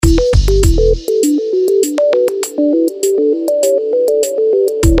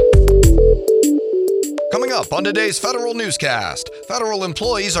today's Federal Newscast. Federal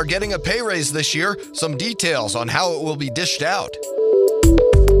employees are getting a pay raise this year. Some details on how it will be dished out.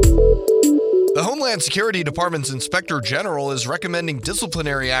 The Homeland Security Department's Inspector General is recommending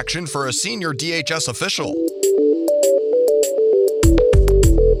disciplinary action for a senior DHS official.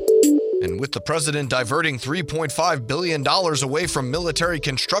 And with the president diverting $3.5 billion away from military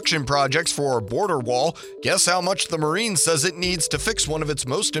construction projects for a border wall, guess how much the Marines says it needs to fix one of its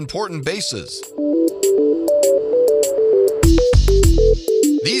most important bases.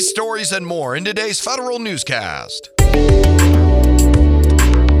 These stories and more in today's Federal Newscast.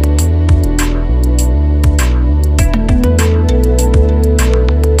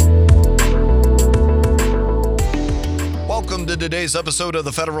 Welcome to today's episode of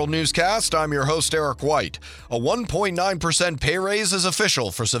the Federal Newscast. I'm your host, Eric White. A 1.9% pay raise is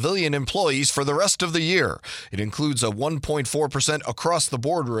official for civilian employees for the rest of the year. It includes a 1.4%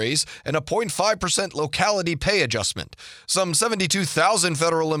 across-the-board raise and a 0.5% locality pay adjustment. Some 72,000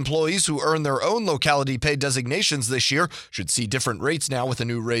 federal employees who earn their own locality pay designations this year should see different rates now with a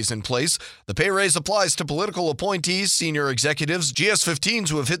new raise in place. The pay raise applies to political appointees, senior executives, GS-15s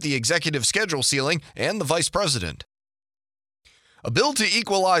who have hit the executive schedule ceiling, and the vice president. A bill to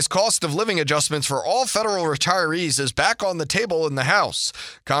equalize cost of living adjustments for all federal retirees is back on the table in the House.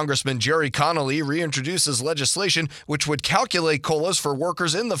 Congressman Jerry Connolly reintroduces legislation which would calculate COLAs for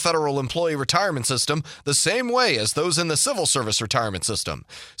workers in the federal employee retirement system the same way as those in the civil service retirement system.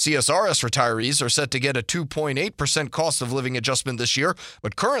 CSRS retirees are set to get a 2.8% cost of living adjustment this year,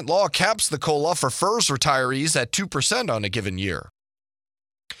 but current law caps the COLA for FERS retirees at 2% on a given year.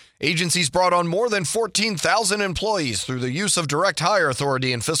 Agencies brought on more than 14,000 employees through the use of direct hire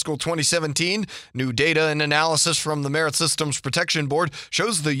authority in fiscal 2017. New data and analysis from the Merit Systems Protection Board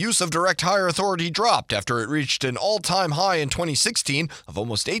shows the use of direct hire authority dropped after it reached an all-time high in 2016 of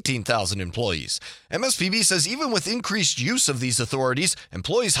almost 18,000 employees. MSPB says even with increased use of these authorities,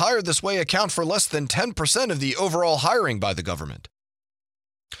 employees hired this way account for less than 10% of the overall hiring by the government.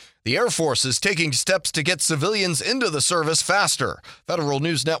 The Air Force is taking steps to get civilians into the service faster. Federal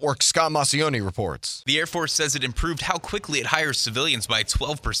News Network's Scott Maucione reports. The Air Force says it improved how quickly it hires civilians by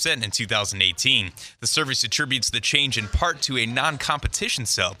 12% in 2018. The service attributes the change in part to a non-competition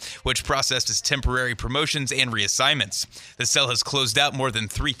cell, which processes temporary promotions and reassignments. The cell has closed out more than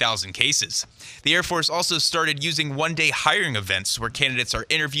 3,000 cases. The Air Force also started using one-day hiring events where candidates are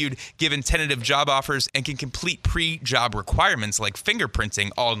interviewed, given tentative job offers, and can complete pre-job requirements like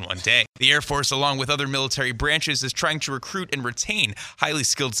fingerprinting all in one day. The Air Force, along with other military branches, is trying to recruit and retain highly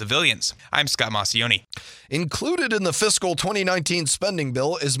skilled civilians. I'm Scott Maucione. Included in the fiscal 2019 spending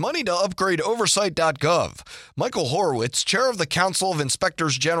bill is money to upgrade oversight.gov. Michael Horowitz, chair of the Council of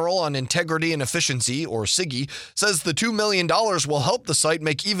Inspectors General on Integrity and Efficiency, or CIGI, says the $2 million will help the site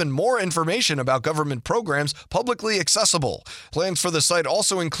make even more information about government programs publicly accessible. Plans for the site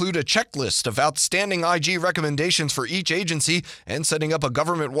also include a checklist of outstanding IG recommendations for each agency and setting up a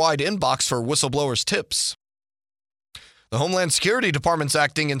government-wide inbox for whistleblowers' tips. The Homeland Security Department's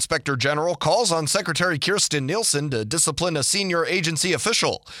acting inspector general calls on Secretary Kirstjen Nielsen to discipline a senior agency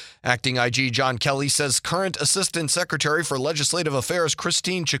official. Acting IG John Kelly says current Assistant Secretary for Legislative Affairs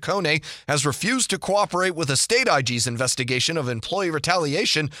Christine Ciccone has refused to cooperate with a state IG's investigation of employee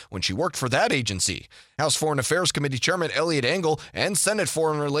retaliation when she worked for that agency. House Foreign Affairs Committee Chairman Eliot Engel and Senate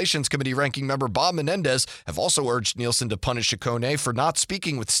Foreign Relations Committee Ranking Member Bob Menendez have also urged Nielsen to punish Ciccone for not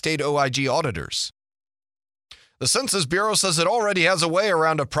speaking with state OIG auditors. The Census Bureau says it already has a way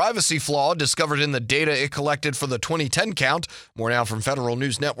around a privacy flaw discovered in the data it collected for the 2010 count. More now from Federal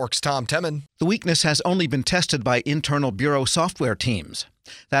News Network's Tom Temin. The weakness has only been tested by internal Bureau software teams.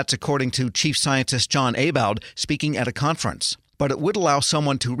 That's according to Chief Scientist John Abowd speaking at a conference. But it would allow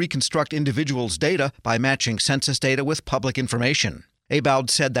someone to reconstruct individuals' data by matching census data with public information. Abowd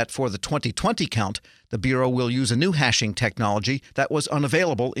said that for the 2020 count, the Bureau will use a new hashing technology that was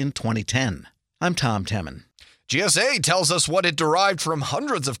unavailable in 2010. I'm Tom Temin. GSA tells us what it derived from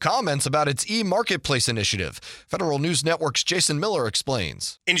hundreds of comments about its e-marketplace initiative. Federal News Network's Jason Miller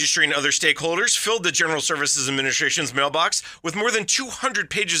explains. Industry and other stakeholders filled the General Services Administration's mailbox with more than 200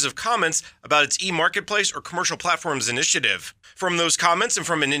 pages of comments about its e-marketplace or commercial platforms initiative. From those comments and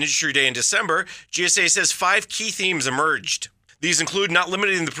from an industry day in December, GSA says 5 key themes emerged. These include not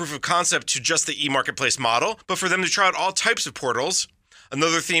limiting the proof of concept to just the e-marketplace model, but for them to try out all types of portals.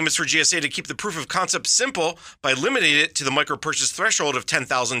 Another theme is for GSA to keep the proof of concept simple by limiting it to the micro-purchase threshold of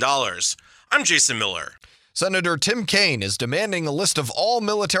 $10,000. I'm Jason Miller. Senator Tim Kaine is demanding a list of all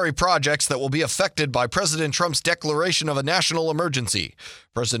military projects that will be affected by President Trump's declaration of a national emergency.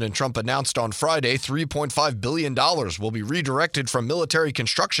 President Trump announced on Friday $3.5 billion will be redirected from military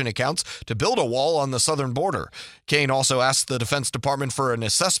construction accounts to build a wall on the southern border. Kaine also asked the Defense Department for an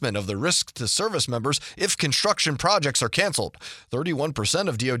assessment of the risk to service members if construction projects are canceled. 31%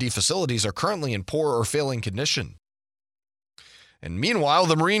 of DoD facilities are currently in poor or failing condition. And meanwhile,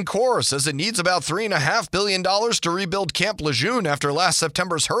 the Marine Corps says it needs about $3.5 billion to rebuild Camp Lejeune after last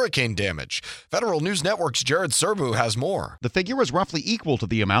September's hurricane damage. Federal News Network's Jared Serbu has more. The figure is roughly equal to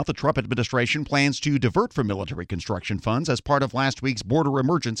the amount the Trump administration plans to divert from military construction funds as part of last week's border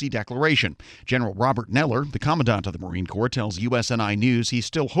emergency declaration. General Robert Neller, the commandant of the Marine Corps, tells USNI News he's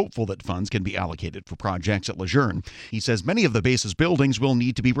still hopeful that funds can be allocated for projects at Lejeune. He says many of the base's buildings will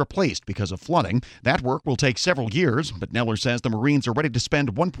need to be replaced because of flooding. That work will take several years, but Neller says the Marines are ready to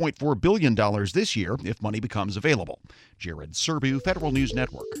spend $1.4 billion this year if money becomes available. Jared Serbu, Federal News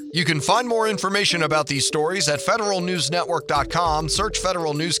Network. You can find more information about these stories at federalnewsnetwork.com. Search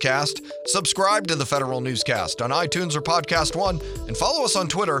Federal Newscast, subscribe to the Federal Newscast on iTunes or Podcast One, and follow us on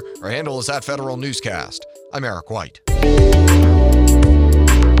Twitter. Our handle is @Federal Newscast. I'm Eric White.